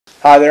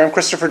Hi there, I'm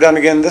Christopher Dunn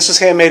again. This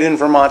is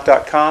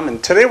HandmadeInVermont.com,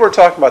 and today we're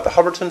talking about the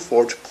Hubbardton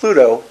Forge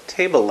Pluto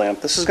table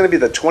lamp. This is going to be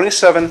the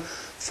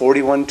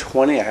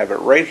 274120. I have it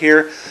right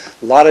here.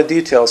 A lot of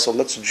details, so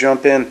let's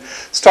jump in.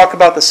 Let's talk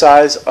about the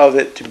size of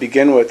it to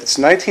begin with. It's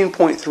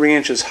 19.3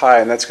 inches high,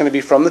 and that's going to be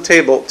from the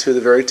table to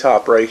the very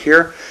top right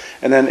here.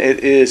 And then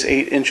it is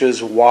 8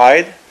 inches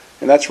wide.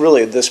 And that's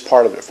really this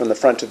part of it, from the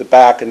front to the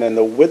back, and then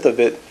the width of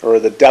it,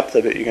 or the depth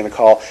of it you're going to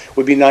call,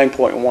 would be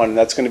 9.1.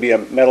 That's going to be a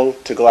metal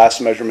to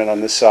glass measurement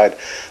on this side.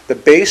 The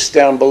base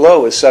down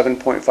below is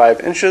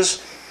 7.5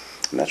 inches,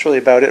 and that's really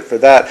about it for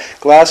that.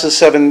 Glass is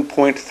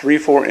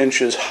 7.34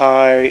 inches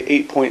high,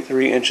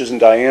 8.3 inches in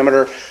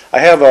diameter. I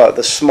have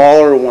the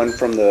smaller one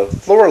from the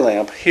floor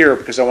lamp here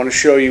because I want to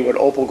show you what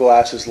opal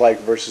glass is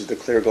like versus the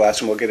clear glass,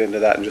 and we'll get into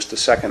that in just a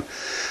second.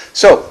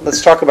 So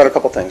let's talk about a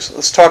couple things.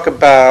 Let's talk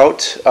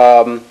about,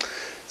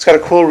 it's got a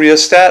cool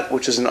rheostat,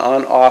 which is an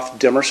on-off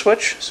dimmer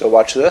switch. So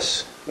watch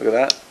this, look at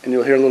that, and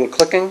you'll hear a little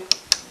clicking.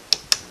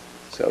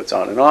 So it's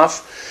on and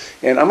off.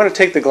 And I'm going to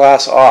take the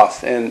glass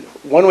off, and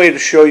one way to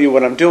show you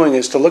what I'm doing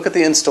is to look at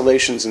the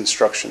installations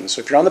instructions.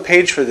 So if you're on the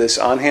page for this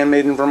on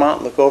Handmade in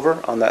Vermont, look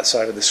over on that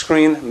side of the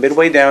screen.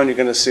 Midway down you're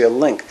going to see a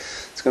link.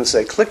 It's going to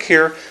say click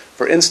here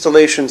for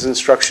installations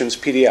instructions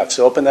PDF.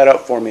 So open that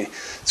up for me.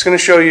 It's going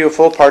to show you a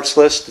full parts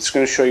list. It's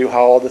going to show you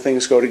how all the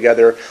things go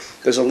together.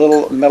 There's a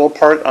little metal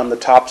part on the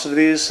tops of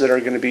these that are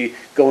going to be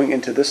going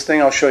into this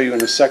thing. I'll show you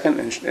in a second,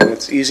 and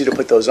it's easy to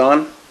put those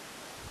on.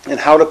 And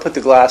how to put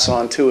the glass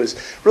on too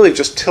is really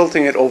just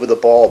tilting it over the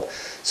bulb.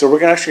 So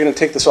we're actually going to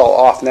take this all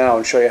off now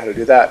and show you how to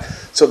do that.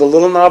 So the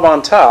little knob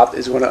on top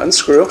is going to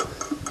unscrew,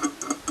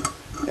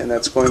 and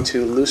that's going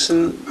to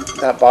loosen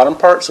that bottom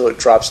part so it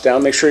drops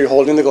down. Make sure you're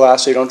holding the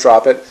glass so you don't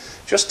drop it.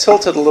 Just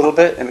tilt it a little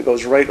bit and it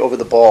goes right over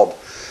the bulb.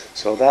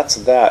 So that's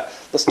that.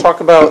 Let's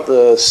talk about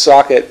the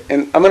socket,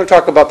 and I'm going to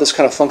talk about this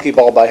kind of funky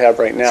bulb I have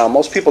right now.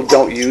 Most people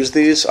don't use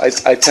these.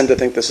 I tend to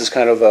think this is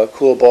kind of a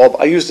cool bulb.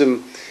 I use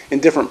them in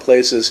different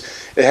places.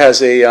 It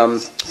has a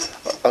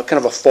kind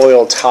of a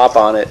foil top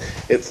on it.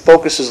 It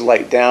focuses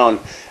light down.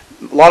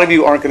 A lot of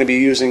you aren't going to be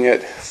using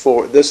it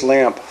for this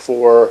lamp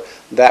for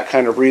that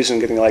kind of reason,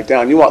 getting light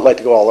down. You want light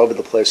to go all over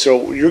the place.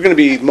 So you're going to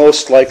be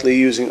most likely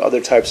using other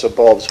types of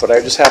bulbs, but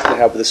I just happen to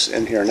have this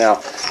in here now.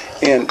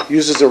 And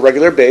uses a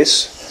regular base.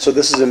 So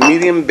this is a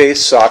medium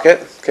base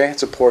socket. Okay,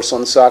 it's a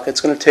porcelain socket.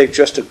 It's going to take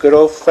just a good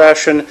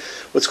old-fashioned,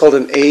 what's called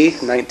an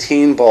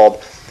A19 bulb.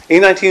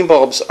 A19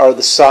 bulbs are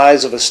the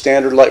size of a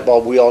standard light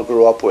bulb we all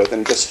grew up with,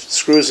 and just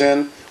screws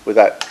in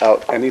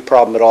without any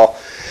problem at all.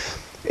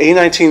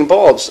 A19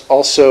 bulbs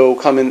also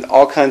come in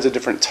all kinds of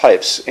different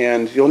types,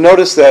 and you'll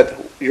notice that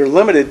you're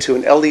limited to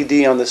an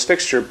LED on this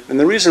fixture, and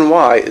the reason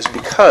why is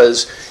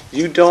because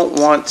you don't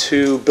want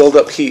to build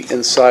up heat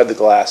inside the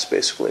glass,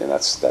 basically, and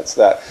that's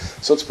that.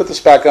 So let's put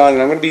this back on,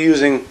 and I'm going to be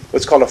using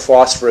what's called a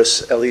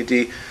phosphorus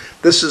LED.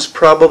 This is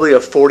probably a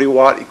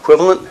 40-watt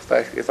equivalent,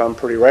 if I'm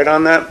pretty right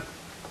on that.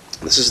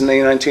 This is an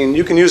A19.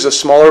 You can use a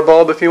smaller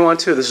bulb if you want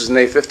to. This is an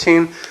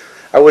A15.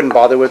 I wouldn't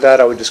bother with that.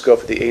 I would just go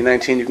for the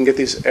A19. You can get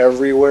these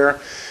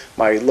everywhere.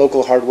 My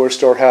local hardware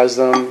store has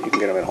them. You can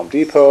get them at Home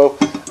Depot.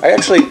 I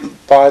actually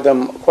buy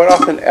them quite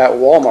often at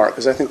Walmart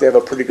because I think they have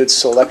a pretty good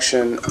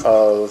selection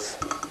of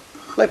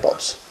light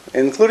bulbs,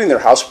 including their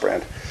house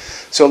brand.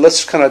 So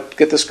let's kind of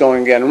get this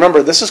going again.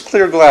 Remember, this is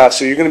clear glass,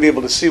 so you're going to be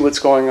able to see what's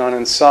going on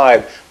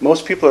inside.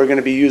 Most people are going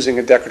to be using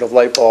a decorative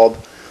light bulb,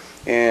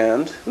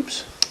 and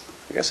oops,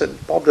 I guess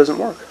that bulb doesn't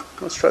work.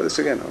 Let's try this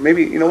again. Or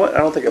maybe, you know what? I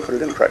don't think I put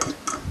it in correct.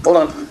 Hold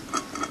on.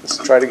 Let's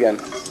try it again.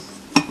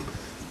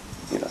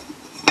 You know,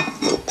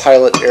 little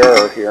pilot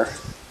error here.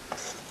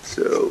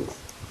 So,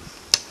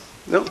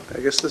 no, I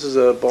guess this is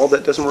a bulb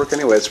that doesn't work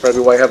anyway. That's probably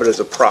why I have it as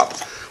a prop.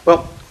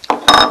 Well,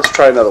 let's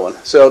try another one.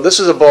 So this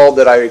is a bulb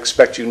that I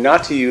expect you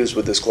not to use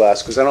with this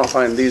glass because I don't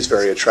find these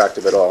very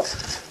attractive at all.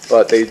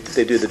 But they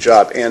do the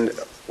job. And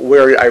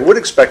where I would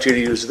expect you to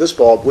use this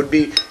bulb would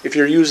be if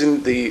you're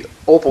using the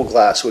opal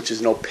glass, which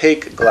is an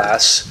opaque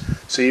glass,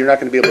 so you're not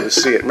going to be able to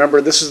see it.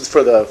 Remember, this is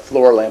for the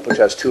floor lamp, which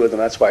has two of them.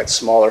 That's why it's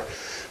smaller.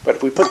 But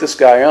if we put this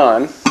guy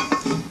on,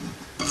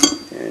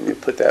 and you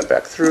put that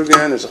back through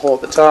again, there's a hole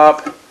at the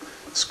top.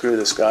 Screw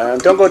this guy on.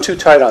 Don't go too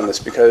tight on this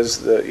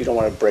because you don't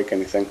want to break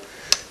anything.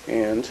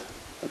 And,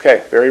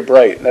 okay, very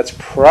bright. That's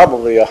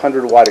probably a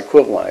 100-watt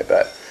equivalent, I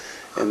bet,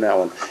 in that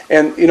one.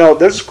 And, you know,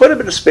 there's quite a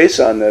bit of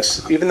space on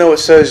this. Even though it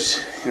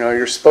says, you know,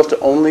 you're supposed to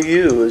only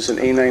use an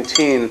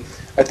A19,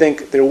 I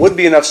think there would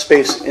be enough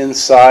space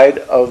inside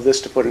of this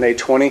to put an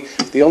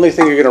A20. The only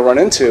thing you're going to run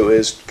into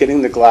is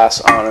getting the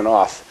glass on and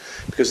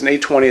off, because an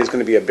A20 is going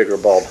to be a bigger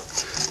bulb.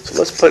 So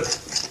let's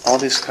put all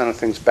these kind of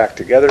things back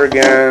together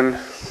again.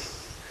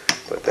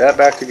 Put that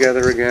back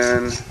together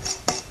again.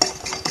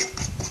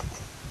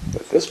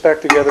 Put this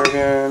back together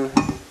again.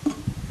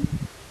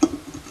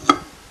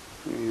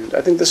 And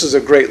I think this is a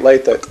great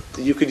light that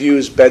you could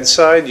use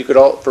bedside. You could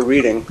for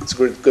reading. It's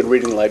a good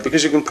reading light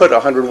because you can put a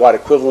 100-watt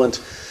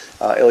equivalent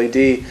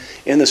LED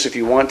in this if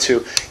you want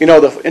to. You know,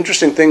 the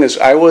interesting thing is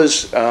I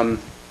was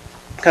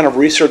kind of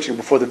researching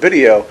before the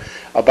video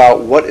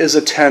about what is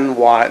a 10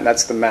 watt, and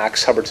that's the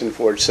max Hubbardton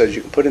Forge says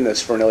you can put in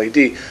this for an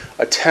LED,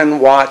 a 10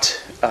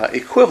 watt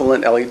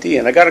equivalent LED,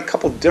 and I got a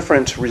couple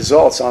different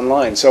results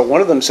online. So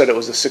one of them said it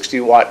was a 60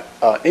 watt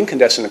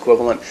incandescent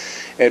equivalent,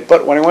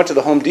 but when I went to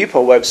the Home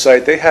Depot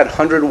website, they had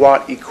 100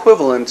 watt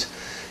equivalent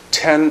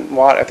 10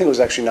 watt, I think it was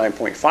actually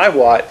 9.5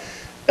 watt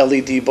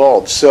LED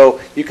bulbs. So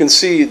you can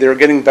see they're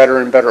getting better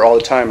and better all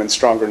the time and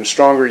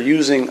stronger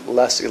using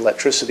less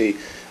electricity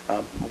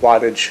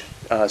wattage.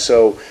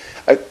 So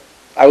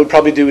I would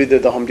probably do either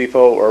the Home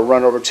Depot or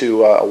run over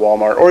to a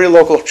Walmart or your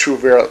local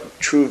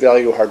True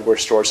Value hardware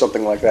store,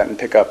 something like that, and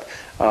pick up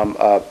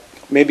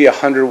maybe a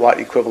 100 watt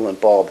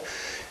equivalent bulb.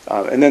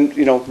 And then,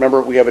 you know,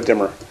 remember we have a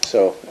dimmer,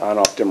 so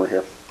on-off dimmer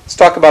here. Let's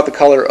talk about the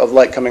color of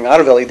light coming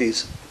out of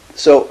LEDs.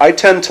 So I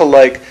tend to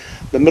like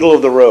the middle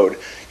of the road.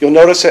 You'll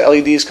notice that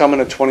LEDs come in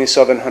at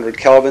 2700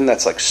 Kelvin.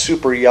 That's like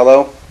super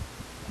yellow.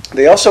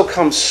 They also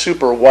come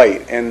super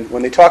white, and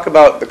when they talk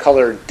about the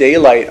color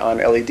daylight on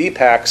LED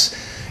packs,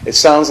 it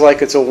sounds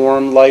like it's a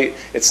warm light.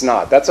 It's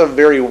not. That's a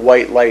very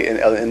white light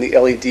in the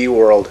LED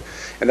world,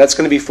 and that's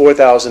going to be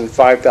 4000,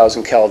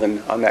 5000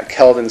 Kelvin on that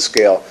Kelvin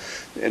scale.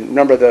 And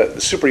remember, the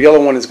super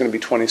yellow one is going to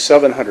be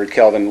 2700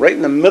 Kelvin. Right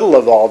in the middle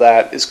of all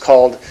that is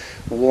called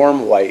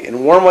warm white,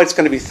 and warm white's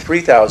going to be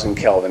 3000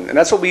 Kelvin, and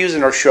that's what we use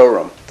in our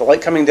showroom. The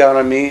light coming down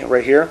on me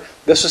right here,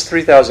 this is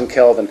 3000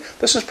 Kelvin.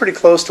 This is pretty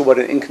close to what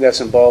an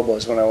incandescent bulb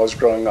was when I was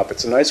growing up.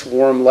 It's a nice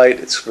warm light.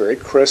 It's very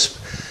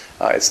crisp.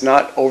 It's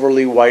not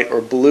overly white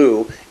or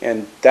blue,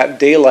 and that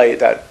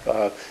daylight,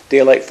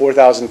 daylight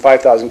 4000,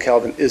 5000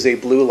 Kelvin is a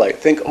blue light.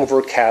 Think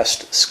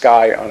overcast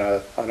sky on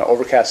an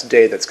overcast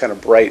day that's kind of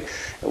bright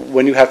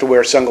when you have to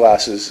wear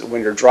sunglasses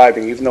when you're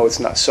driving, even though it's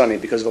not sunny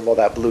because of all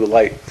that blue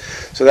light.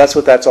 So that's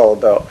what that's all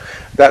about.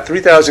 That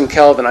 3000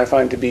 Kelvin I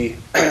find to be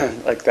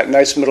like that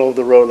nice middle of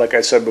the road, like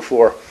I said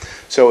before.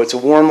 So it's a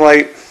warm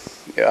light.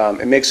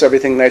 It makes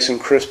everything nice and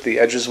crisp, the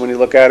edges when you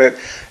look at it.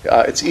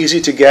 It's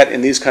easy to get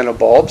in these kind of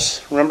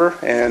bulbs, remember?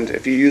 And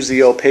if you use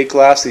the opaque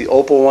glass, the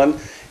opal one,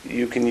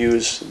 you can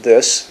use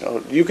this.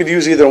 You could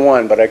use either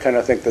one, but I kind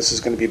of think this is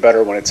going to be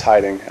better when it's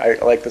hiding. I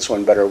like this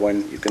one better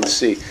when you can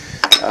see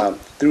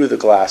through the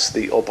glass,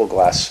 the opal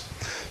glass.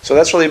 So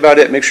that's really about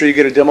it. Make sure you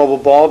get a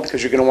dimmable bulb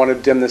because you're going to want to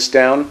dim this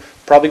down.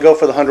 Probably go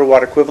for the 100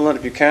 watt equivalent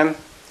if you can,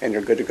 and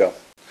you're good to go.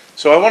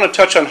 So I want to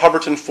touch on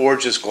Hubbardton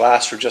Forge's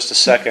glass for just a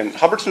second.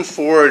 Hubbardton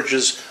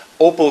Forge's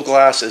opal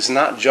glass is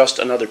not just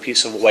another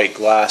piece of white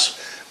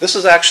glass. This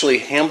is actually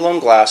hand-blown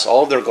glass.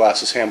 All of their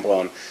glass is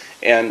hand-blown.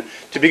 And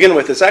to begin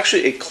with, it's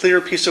actually a clear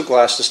piece of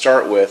glass to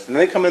start with. And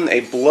they come in,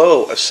 they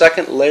blow a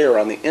second layer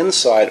on the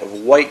inside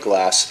of white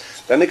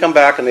glass. Then they come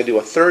back and they do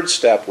a third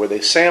step where they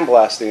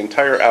sandblast the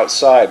entire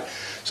outside.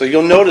 So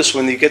you'll notice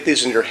when you get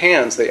these in your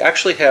hands, they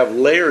actually have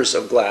layers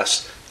of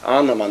glass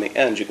on them on the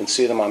end. You can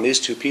see them on these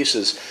two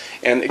pieces,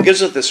 and it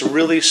gives it this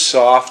really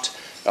soft,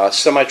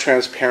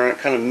 semi-transparent,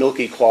 kind of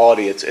milky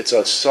quality. It's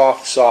a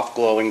soft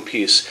glowing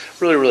piece.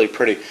 Really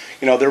pretty.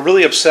 You know, they're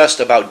really obsessed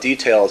about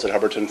details at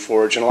Hubbardton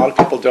Forge, and a lot of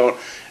people don't.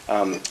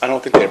 I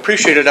don't think they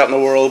appreciate it out in the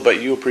world,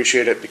 but you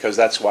appreciate it because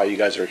that's why you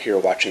guys are here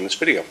watching this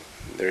video.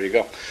 There you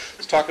go.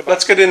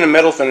 Let's get into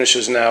metal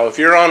finishes now. If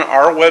you're on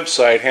our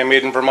website,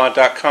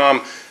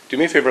 HandmadeInVermont.com, do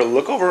me a favor,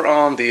 look over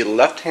on the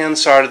left-hand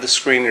side of the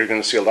screen. You're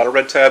going to see a lot of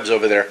red tabs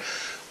over there.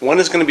 One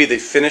is going to be the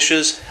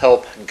Finishes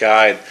Help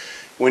Guide.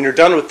 When you're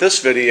done with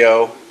this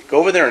video, go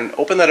over there and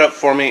open that up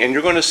for me, and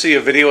you're going to see a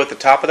video at the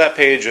top of that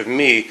page of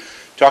me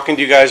talking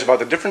to you guys about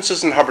the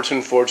differences in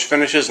Hubbardton Forge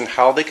finishes and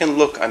how they can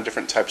look on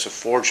different types of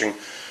forging.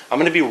 I'm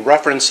going to be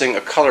referencing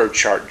a color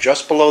chart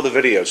just below the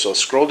video, so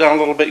scroll down a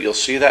little bit, you'll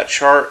see that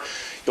chart.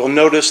 You'll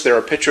notice there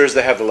are pictures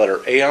that have the letter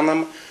A on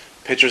them,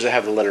 pictures that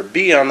have the letter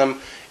B on them,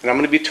 and I'm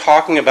going to be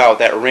talking about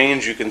that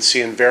range you can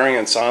see in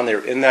variance on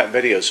there in that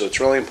video. So it's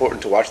really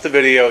important to watch the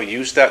video,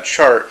 use that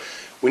chart.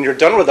 When you're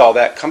done with all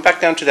that, come back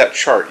down to that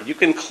chart. You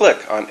can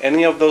click on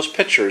any of those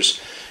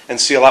pictures and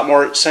see a lot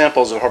more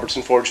samples of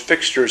Hubbardton Forge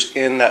fixtures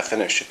in that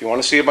finish. If you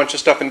want to see a bunch of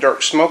stuff in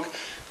dark smoke,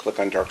 click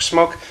on dark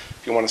smoke.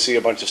 If you want to see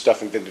a bunch of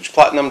stuff in vintage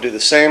platinum, do the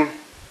same,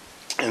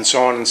 and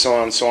so on and so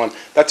on and so on.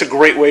 That's a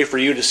great way for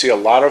you to see a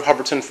lot of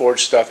Hubbardton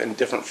Forge stuff in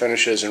different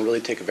finishes and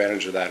really take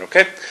advantage of that,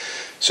 okay?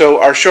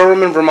 So our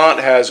showroom in Vermont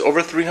has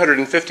over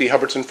 350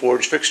 Hubbardton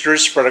Forge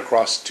fixtures spread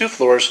across 2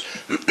 floors.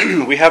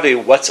 We have a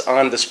What's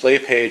On display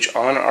page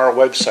on our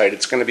website.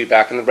 It's going to be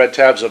back in the red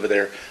tabs over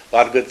there. A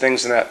lot of good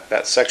things in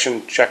that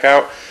section. Check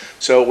out.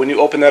 So when you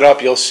open that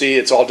up, you'll see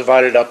it's all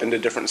divided up into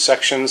different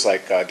sections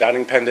like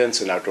dining pendants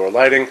and outdoor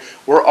lighting.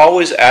 We're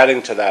always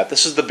adding to that.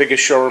 This is the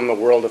biggest showroom in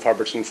the world of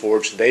Hubbardton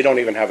Forge. They don't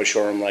even have a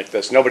showroom like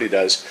this. Nobody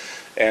does.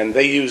 And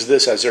they use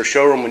this as their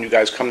showroom when you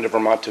guys come to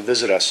Vermont to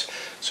visit us.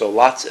 So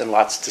lots and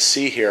lots to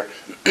see here.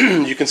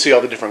 You can see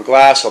all the different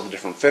glass, all the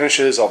different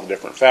finishes, all the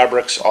different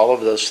fabrics, all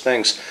of those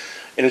things.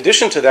 In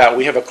addition to that,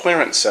 we have a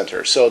clearance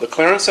center. So the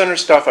clearance center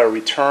stuff are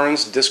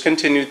returns,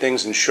 discontinued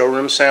things, and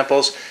showroom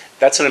samples.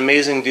 That's an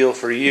amazing deal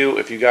for you.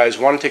 If you guys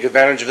want to take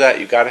advantage of that,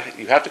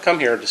 you have to come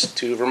here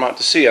to Vermont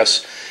to see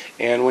us.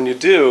 And when you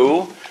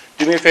do,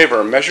 do me a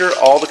favor, measure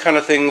all the kind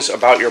of things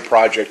about your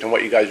project and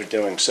what you guys are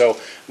doing. So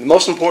the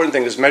most important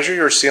thing is measure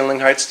your ceiling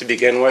heights to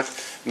begin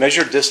with,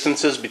 measure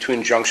distances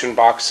between junction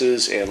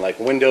boxes and like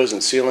windows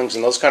and ceilings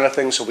and those kind of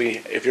things. So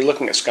if you're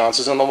looking at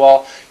sconces on the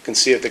wall, you can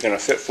see if they're going to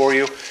fit for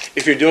you.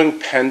 If you're doing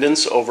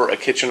pendants over a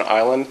kitchen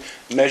island,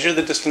 measure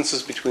the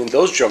distances between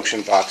those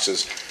junction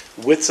boxes,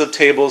 widths of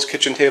tables,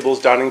 kitchen tables,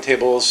 dining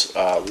tables,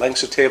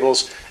 lengths of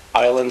tables,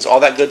 islands, all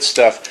that good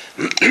stuff.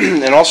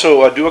 And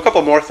also do a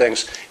couple more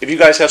things. If you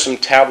guys have some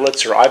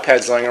tablets or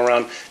iPads lying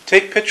around,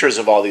 take pictures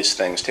of all these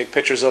things. Take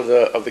pictures of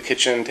the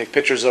kitchen, take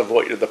pictures of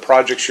the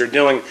projects you're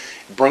doing.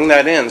 Bring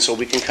that in so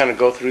we can kind of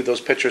go through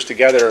those pictures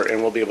together and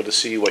we'll be able to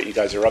see what you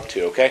guys are up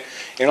to, okay?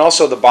 And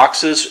also the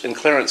boxes and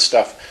clearance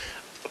stuff,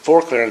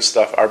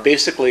 are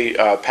basically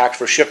packed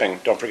for shipping.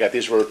 Don't forget,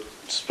 these were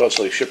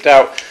supposedly shipped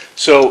out.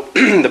 So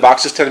the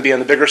boxes tend to be on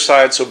the bigger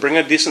side, so bring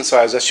a decent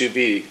size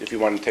SUV if you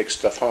want to take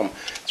stuff home.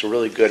 It's a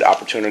really good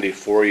opportunity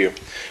for you.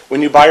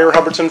 When you buy your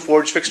Hubbardton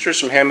forge fixtures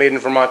from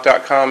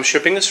HandmadeInVermont.com,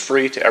 shipping is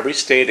free to every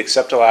state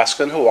except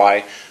Alaska and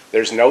Hawaii.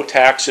 There's no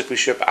tax if we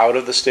ship out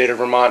of the state of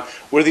Vermont.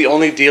 We're the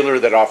only dealer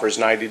that offers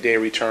 90-day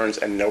returns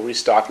and no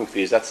restocking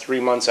fees. That's 3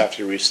 months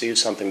after you receive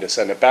something to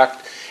send it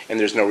back, and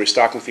there's no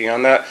restocking fee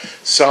on that.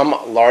 Some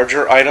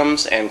larger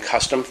items and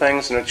custom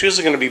things, and it's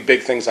usually going to be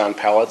big things on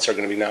pallets, are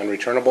going to be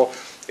non-returnable.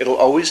 It'll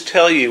always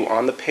tell you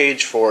on the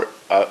page for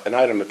an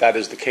item if that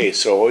is the case,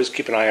 so always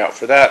keep an eye out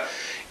for that.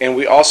 And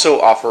we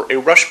also offer a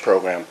rush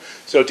program.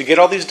 So to get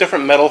all these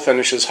different metal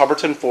finishes,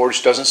 Hubbardton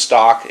Forge doesn't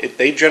stock.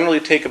 They generally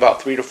take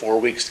about 3 to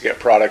 4 weeks to get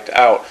product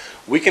out.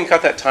 We can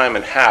cut that time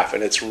in half,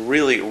 and it's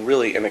really,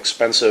 really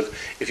inexpensive.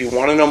 If you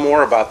want to know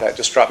more about that,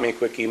 just drop me a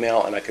quick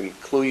email and I can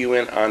clue you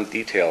in on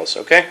details,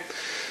 okay?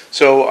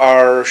 So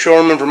our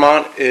showroom in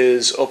Vermont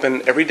is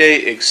open every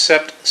day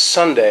except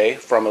Sunday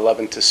from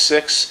 11 to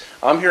 6.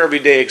 I'm here every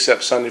day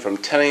except Sunday from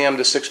 10 a.m.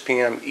 to 6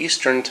 p.m.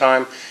 Eastern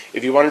Time.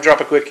 If you want to drop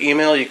a quick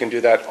email, you can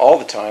do that all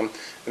the time.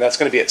 And that's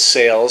going to be at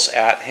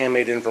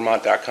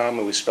sales@HandmadeInVermont.com,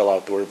 and we spell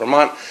out the word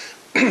Vermont.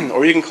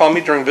 Or you can call me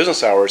during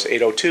business hours,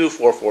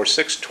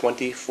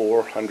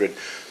 802-446-2400.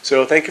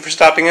 So thank you for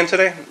stopping in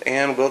today,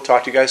 and we'll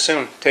talk to you guys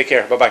soon. Take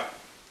care. Bye-bye.